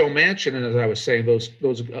that's why Joe Manchin, and as I was saying, those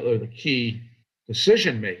are the key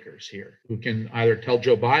decision makers here who can either tell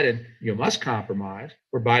Joe Biden, you must compromise,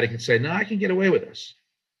 or Biden can say, no, I can get away with this.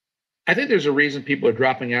 I think there's a reason people are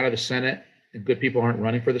dropping out of the Senate and good people aren't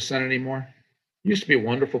running for the Senate anymore. It used to be a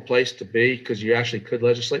wonderful place to be because you actually could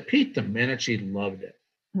legislate. Pete Domenici loved it.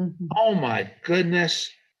 Mm-hmm. Oh, my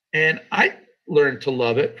goodness. And I learned to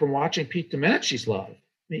love it from watching Pete Domenici's love.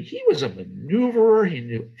 He was a maneuverer. He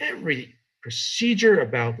knew every procedure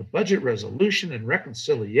about the budget resolution and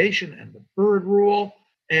reconciliation and the Byrd rule.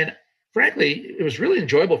 And frankly, it was really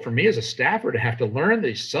enjoyable for me as a staffer to have to learn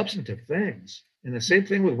these substantive things. And the same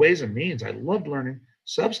thing with Ways and Means. I loved learning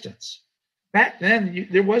substance. Back then,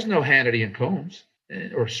 there was no Hannity and Combs,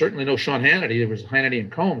 or certainly no Sean Hannity. There was Hannity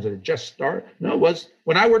and Combs that had just started. No, it was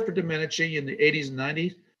when I worked for Domenici in the 80s and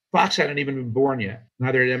 90s, Fox hadn't even been born yet,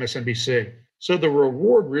 neither had MSNBC. So the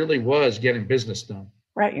reward really was getting business done.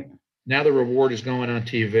 Right. Now the reward is going on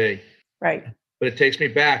TV. Right. But it takes me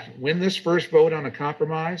back. Win this first vote on a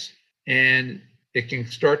compromise, and it can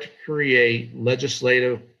start to create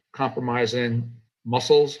legislative compromising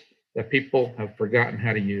muscles that people have forgotten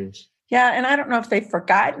how to use. Yeah, and I don't know if they've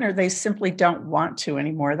forgotten or they simply don't want to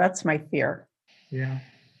anymore. That's my fear. Yeah.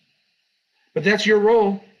 But that's your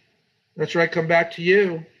role. That's where I come back to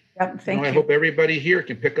you. Yep, thank you. I hope everybody here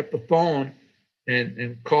can pick up the phone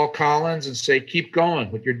and call Collins and say, keep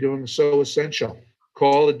going. What you're doing is so essential.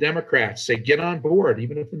 Call the Democrats. Say, get on board,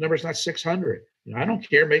 even if the number's not 600. I don't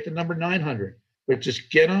care. Make the number 900. But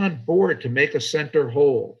just get on board to make a center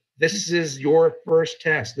whole. This is your first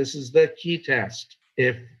test. This is the key test.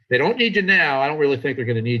 If they don't need you now, I don't really think they're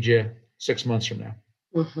going to need you 6 months from now.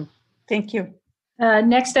 Mm-hmm. Thank you.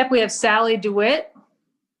 Next up, we have Sally DeWitt.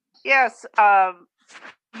 Yes.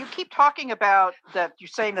 You keep talking about that. You're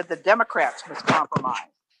saying that the Democrats must compromise.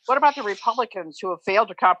 What about the Republicans who have failed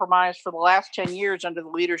to compromise for the last 10 years under the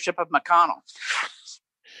leadership of McConnell?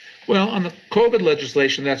 Well, on the COVID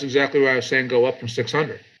legislation, that's exactly why I was saying go up from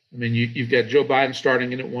 600. You've got Joe Biden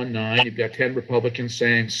starting in at 1.9. You've got 10 Republicans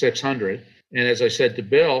saying 600. And as I said to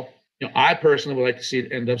Bill, I personally would like to see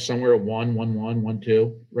it end up somewhere at 1, 1,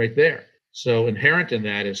 1, right there. So inherent in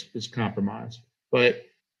that is compromise. But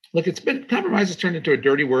look, compromise has turned into a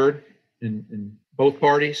dirty word in both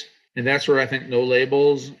parties. And that's where I think No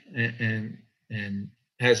Labels and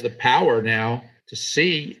has the power now to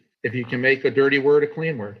see if you can make a dirty word a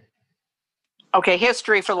clean word. Okay,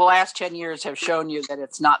 history for the last 10 years have shown you that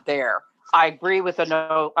it's not there. I agree with the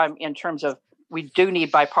no in terms of we do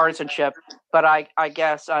need bipartisanship, but I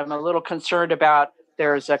guess I'm a little concerned about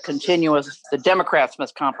there's a the Democrats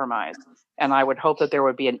must compromise. And I would hope that there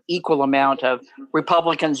would be an equal amount of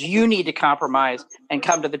Republicans, you need to compromise and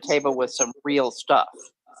come to the table with some real stuff.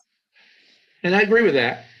 And I agree with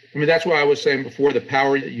that. That's why I was saying before, the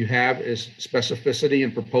power that you have is specificity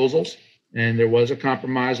in proposals. And there was a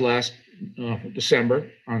compromise last December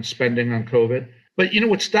on spending on COVID. But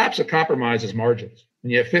what stops a compromise is margins.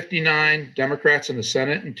 When you have 59 Democrats in the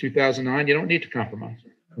Senate in 2009, you don't need to compromise.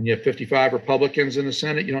 When you have 55 Republicans in the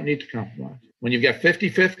Senate, you don't need to compromise. When you've got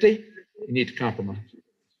 50-50, you need to compromise.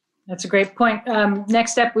 That's a great point.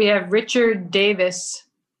 Next up, we have Richard Davis.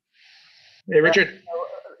 Hey, Richard.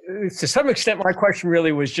 To some extent, my question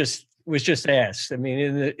really was just asked. I mean,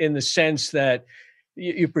 in the sense that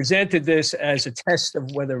you presented this as a test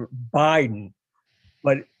of whether Biden,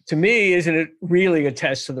 but to me, isn't it really a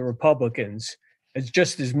test of the Republicans? It's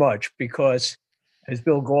just as much, because, as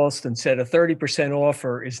Bill Galston said, a 30%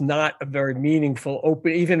 offer is not a very meaningful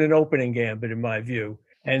even an opening gambit, in my view.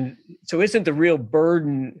 And so isn't the real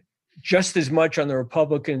burden just as much on the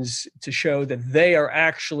Republicans to show that they are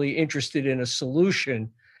actually interested in a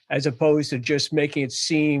solution, as opposed to just making it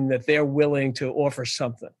seem that they're willing to offer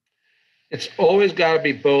something? It's always got to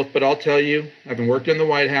be both, but I'll tell you, having worked in the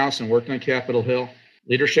White House and worked on Capitol Hill,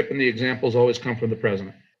 leadership and the examples always come from the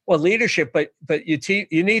president. Well, leadership, but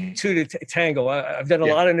you need two to tango. I've done a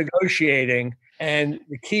lot of negotiating, and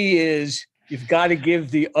the key is you've got to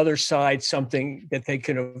give the other side something that they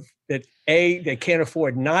can't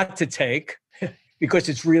afford not to take, because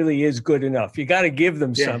it really is good enough. You got to give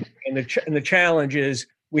them something, and the challenge is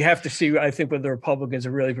we have to see, I think, whether the Republicans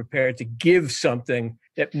are really prepared to give something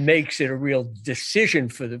that makes it a real decision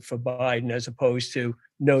for Biden, as opposed to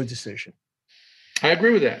no decision. I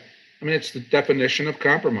agree with that. I mean, it's the definition of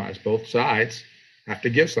compromise. Both sides have to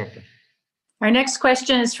give something. Our next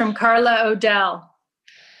question is from Carla Odell.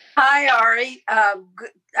 Hi, Ari.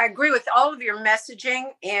 I agree with all of your messaging,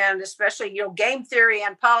 and especially, game theory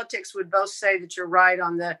and politics would both say that you're right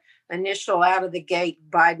on the initial out of the gate.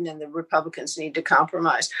 Biden and the Republicans need to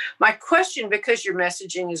compromise. My question, because your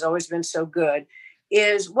messaging has always been so good,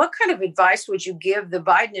 is what kind of advice would you give the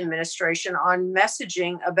Biden administration on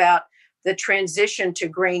messaging about the transition to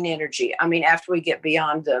green energy? I mean, after we get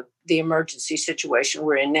beyond the emergency situation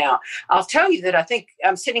we're in now. I'll tell you that I think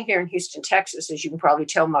I'm sitting here in Houston, Texas, as you can probably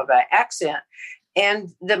tell by my accent,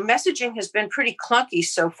 and the messaging has been pretty clunky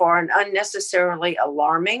so far and unnecessarily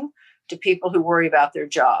alarming to people who worry about their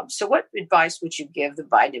jobs. So what advice would you give the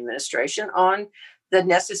Biden administration on the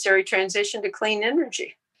necessary transition to clean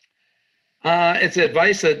energy? It's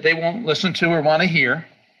advice that they won't listen to or want to hear.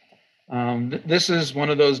 This is one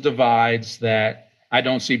of those divides that I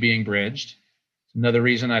don't see being bridged. Another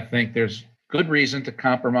reason I think there's good reason to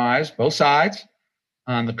compromise both sides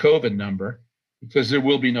on the COVID number, because there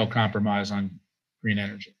will be no compromise on green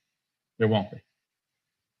energy. There won't be.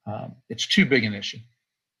 It's too big an issue.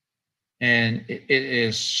 And it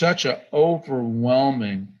is such an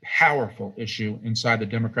overwhelming, powerful issue inside the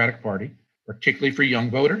Democratic Party, particularly for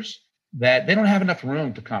young voters, that they don't have enough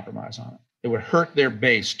room to compromise on it. It would hurt their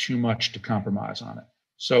base too much to compromise on it.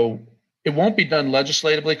 So it won't be done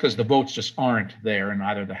legislatively because the votes just aren't there in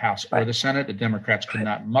either the House or the Senate. The Democrats could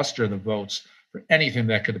not muster the votes for anything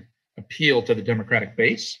that could appeal to the Democratic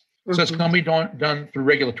base. Mm-hmm. So it's going to be done through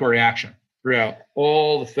regulatory action throughout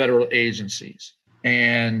all the federal agencies.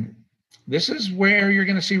 And this is where you're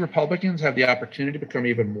going to see Republicans have the opportunity to become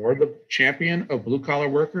even more the champion of blue-collar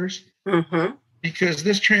workers. Mm-hmm. Because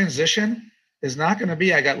this transition is not going to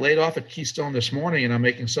be, I got laid off at Keystone this morning and I'm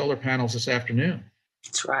making solar panels this afternoon.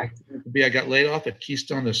 That's right. I got laid off at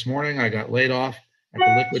Keystone this morning. I got laid off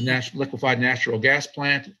at the liquefied natural gas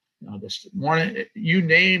plant this morning. You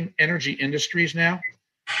name energy industries now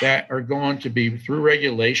that are going to be, through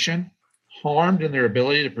regulation, harmed in their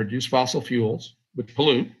ability to produce fossil fuels, which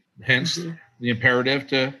pollute, hence the imperative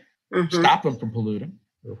to stop them from polluting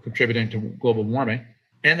or contributing to global warming.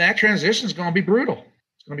 And that transition is going to be brutal.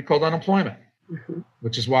 It's going to be called unemployment,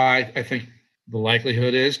 which is why I think the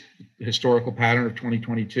likelihood is the historical pattern of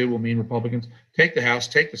 2022 will mean Republicans take the House,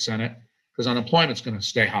 take the Senate, because unemployment is going to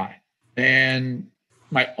stay high. And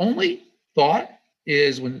my only thought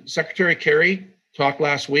is when Secretary Kerry talked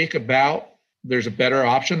last week about there's a better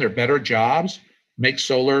option, there are better jobs, make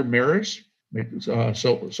solar mirrors, make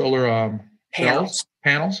solar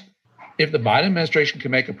panels. If the Biden administration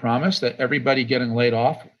can make a promise that everybody getting laid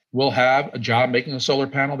off will have a job making a solar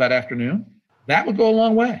panel that afternoon, that would go a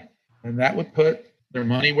long way. And that would put their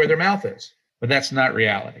money where their mouth is. But that's not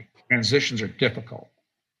reality. Transitions are difficult.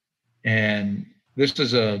 And this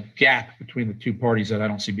is a gap between the two parties that I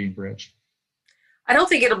don't see being bridged. I don't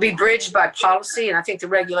think it'll be bridged by policy, and I think the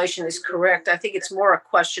regulation is correct. I think it's more a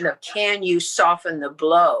question of, can you soften the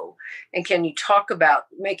blow? And can you talk about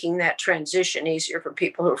making that transition easier for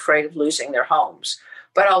people who are afraid of losing their homes?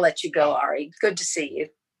 But I'll let you go, Ari. Good to see you.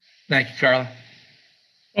 Thank you, Carla.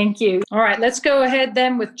 Thank you. All right, let's go ahead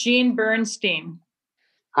then with Gene Bernstein.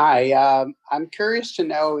 Hi, I'm curious to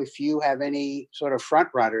know if you have any sort of front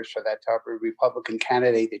runners for that type of Republican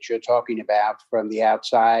candidate that you're talking about from the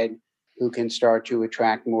outside who can start to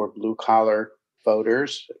attract more blue collar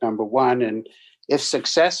voters, number one. And if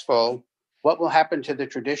successful, what will happen to the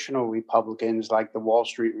traditional Republicans like the Wall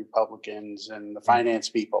Street Republicans and the finance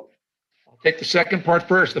people? I'll take the second part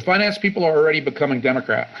first. The finance people are already becoming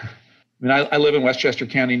Democrat. I mean, I live in Westchester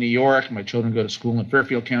County, New York. My children go to school in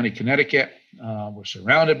Fairfield County, Connecticut. We're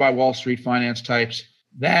surrounded by Wall Street finance types.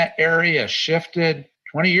 That area shifted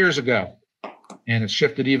 20 years ago, and it's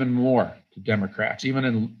shifted even more to Democrats, even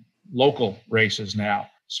in local races now.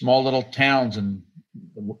 Small little towns and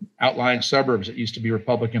outlying suburbs that used to be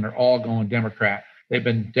Republican are all going Democrat. They've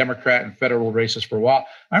been Democrat in federal races for a while.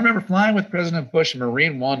 I remember flying with President Bush in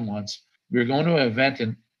Marine One once. We were going to an event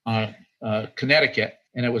in Connecticut,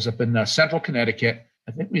 and it was up in central Connecticut.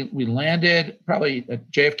 I think we landed probably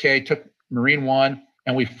at JFK, took Marine One,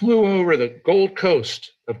 and we flew over the Gold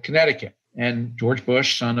Coast of Connecticut. And George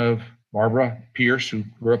Bush, son of Barbara Pierce, who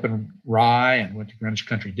grew up in Rye and went to Greenwich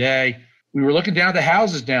Country Day, we were looking down at the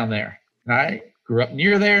houses down there. And I grew up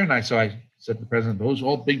near there, and I said to the president, those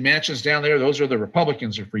old big mansions down there, those are the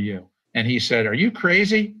Republicans are for you. And he said, are you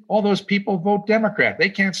crazy? All those people vote Democrat. They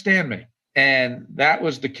can't stand me. And that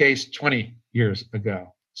was the case 20 years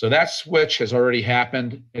ago. So that switch has already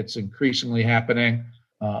happened. It's increasingly happening.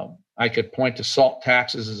 I could point to salt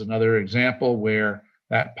taxes as another example where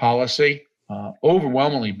that policy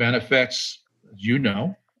overwhelmingly benefits, as you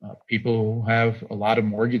know, people who have a lot of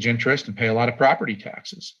mortgage interest and pay a lot of property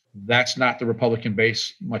taxes. That's not the Republican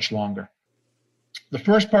base much longer. The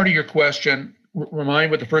first part of your question, remind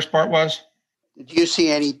me what the first part was? Do you see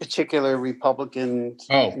any particular Republicans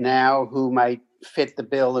now who might fit the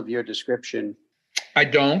bill of your description? I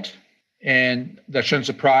don't, and that shouldn't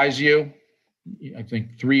surprise you. I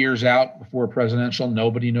think 3 years out before presidential,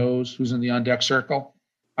 nobody knows who's in the on-deck circle.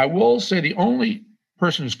 I will say the only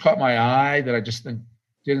person who's caught my eye that I just think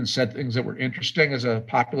did and said things that were interesting as a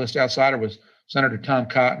populist outsider was Senator Tom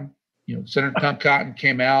Cotton. Senator Tom Cotton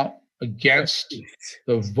came out against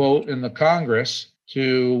the vote in the Congress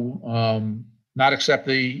to not accept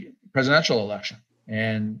the presidential election.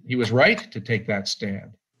 And he was right to take that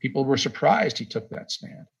stand. People were surprised he took that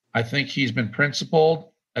stand. I think he's been principled,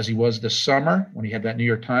 as he was this summer when he had that New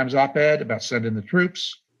York Times op-ed about sending the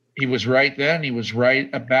troops. He was right then. He was right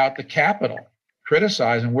about the Capitol,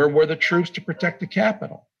 criticizing where were the troops to protect the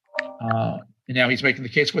Capitol. And now he's making the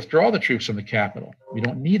case, withdraw the troops from the Capitol. We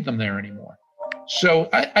don't need them there anymore. So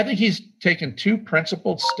I think he's taken two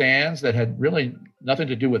principled stands that had really nothing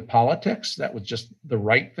to do with politics. That was just the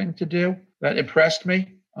right thing to do. That impressed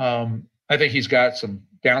me. I think he's got some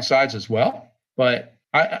downsides as well, but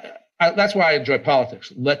that's why I enjoy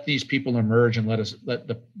politics. Let these people emerge and let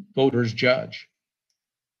the voters judge.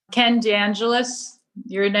 Ken DeAngelis,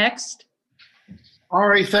 you're next.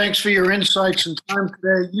 Ari, thanks for your insights and time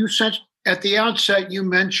today. You said at the outset, you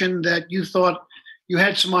mentioned that you thought you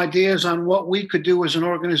had some ideas on what we could do as an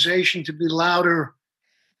organization to be louder.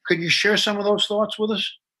 Could you share some of those thoughts with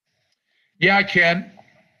us? Yeah, I can.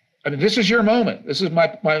 I mean, this is your moment. This is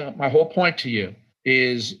my whole point to you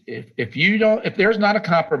is if there's not a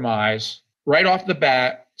compromise right off the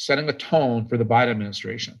bat, setting a tone for the Biden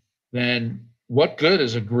administration, then what good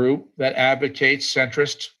is a group that advocates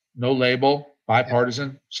centrist, no label,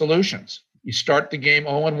 bipartisan solutions? You start the game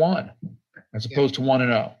 0-1 as opposed to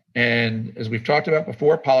 1-0. And as we've talked about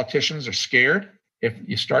before, politicians are scared. If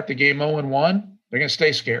you start the game 0-1, they're going to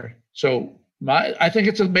stay scared. So I think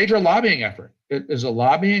it's a major lobbying effort. It is a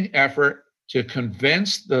lobbying effort to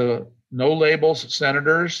convince the no labels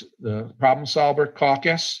senators, the problem solver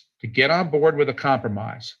caucus, to get on board with a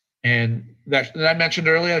compromise. And that I mentioned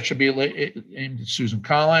earlier, it should be aimed at Susan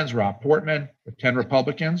Collins, Rob Portman, the 10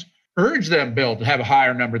 Republicans. Urge them, Bill, to have a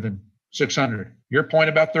higher number than 600. Your point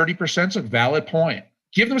about 30% is a valid point.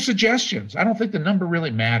 Give them suggestions. I don't think the number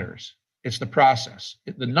really matters. It's the process.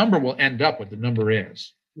 The number will end up what the number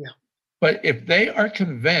is. Yeah. But if they are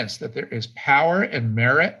convinced that there is power and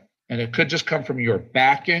merit, and it could just come from your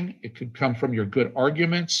backing, it could come from your good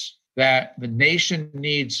arguments, that the nation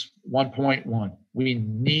needs 1.1. We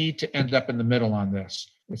need to end up in the middle on this.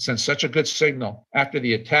 It sends such a good signal after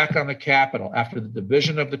the attack on the Capitol, after the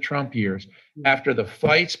division of the Trump years, after the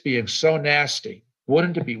fights being so nasty.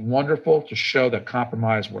 Wouldn't it be wonderful to show that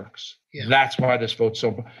compromise works? Yeah. That's why this vote's so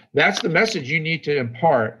important. That's the message you need to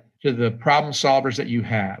impart to the problem solvers that you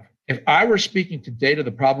have. If I were speaking today to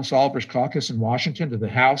the problem solvers caucus in Washington, to the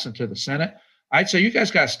House and to the Senate, I'd say, you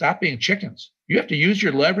guys got to stop being chickens. You have to use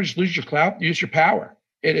your leverage, use your clout, use your power.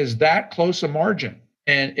 It is that close a margin.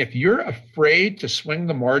 And if you're afraid to swing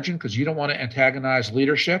the margin because you don't want to antagonize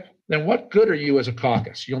leadership, then what good are you as a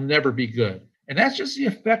caucus? You'll never be good. And that's just the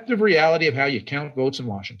effective reality of how you count votes in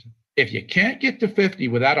Washington. If you can't get to 50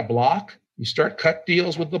 without a block, you start cut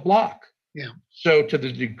deals with the block. Yeah. So to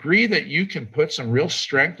the degree that you can put some real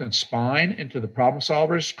strength and spine into the problem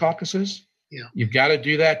solvers caucuses, you've got to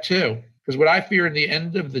do that too. Because what I fear in the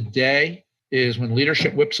end of the day is when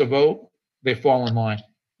leadership whips a vote, they fall in line.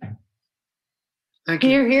 Thank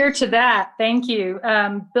you. Hear to that. Thank you.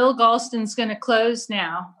 Bill Galston's going to close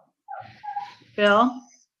now. Bill?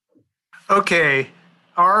 Okay,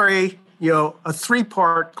 Ari, a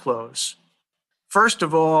three-part close. First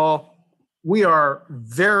of all, we are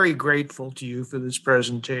very grateful to you for this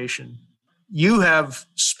presentation. You have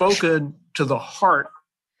spoken to the heart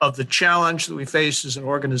of the challenge that we face as an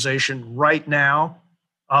organization right now,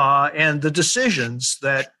 and the decisions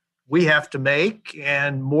that we have to make,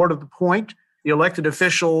 and more to the point, the elected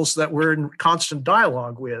officials that we're in constant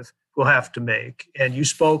dialogue with will have to make. And you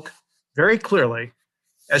spoke very clearly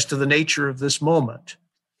as to the nature of this moment.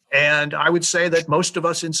 And I would say that most of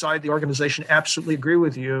us inside the organization absolutely agree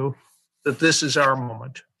with you that this is our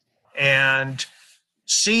moment. And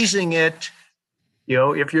seizing it,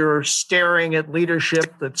 if you're staring at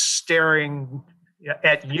leadership that's staring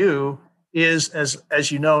at you, is,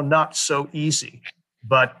 as you know, not so easy.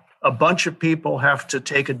 But a bunch of people have to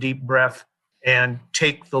take a deep breath and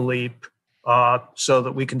take the leap so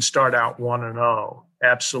that we can start out 1-0.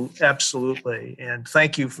 Absolutely. And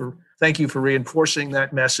thank you for reinforcing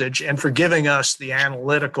that message and for giving us the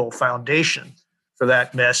analytical foundation for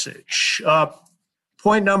that message.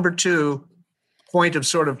 Point number 2, point of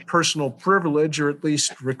sort of personal privilege, or at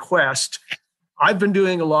least request. I've been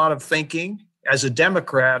doing a lot of thinking as a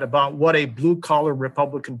Democrat about what a blue-collar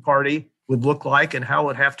Republican Party would look like and how it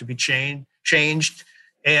would have to be changed.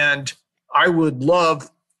 And I would love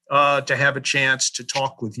to have a chance to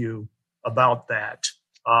talk with you about that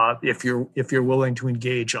if you're willing to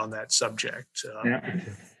engage on that subject.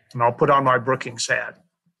 And I'll put on my Brookings hat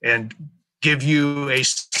and give you a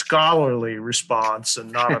scholarly response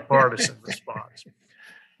and not a partisan response.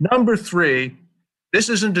 Number 3, this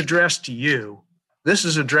isn't addressed to you. This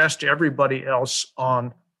is addressed to everybody else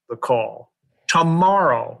on the call.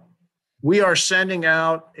 Tomorrow, we are sending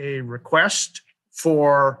out a request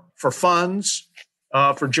for funds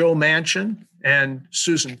for Joe Manchin and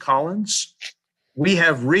Susan Collins. We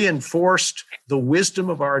have reinforced the wisdom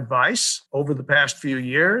of our advice over the past few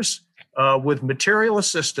years with material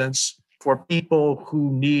assistance for people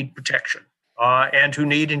who need protection and who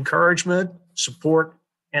need encouragement, support,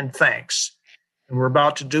 and thanks. And we're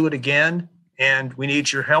about to do it again, and we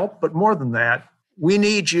need your help. But more than that, we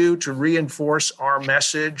need you to reinforce our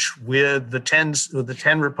message with the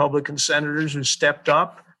 10 Republican senators who stepped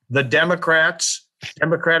up, the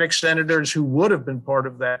Democratic senators who would have been part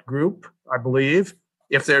of that group, I believe,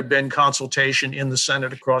 if there had been consultation in the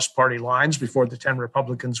Senate across party lines before the 10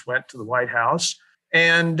 Republicans went to the White House.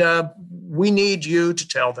 And we need you to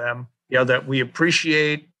tell them, that we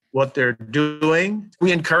appreciate what they're doing.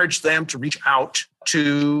 We encourage them to reach out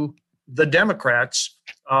to the Democrats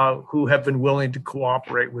who have been willing to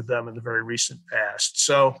cooperate with them in the very recent past.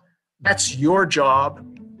 So that's your job,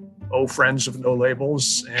 friends of No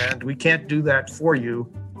Labels, and we can't do that for you.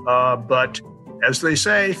 But as they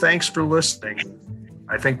say, thanks for listening.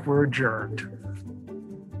 I think we're adjourned.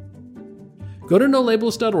 Go to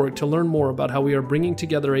nolabels.org to learn more about how we are bringing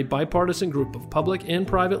together a bipartisan group of public and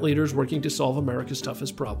private leaders working to solve America's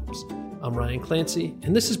toughest problems. I'm Ryan Clancy,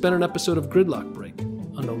 and this has been an episode of Gridlock Break,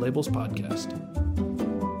 a No Labels podcast.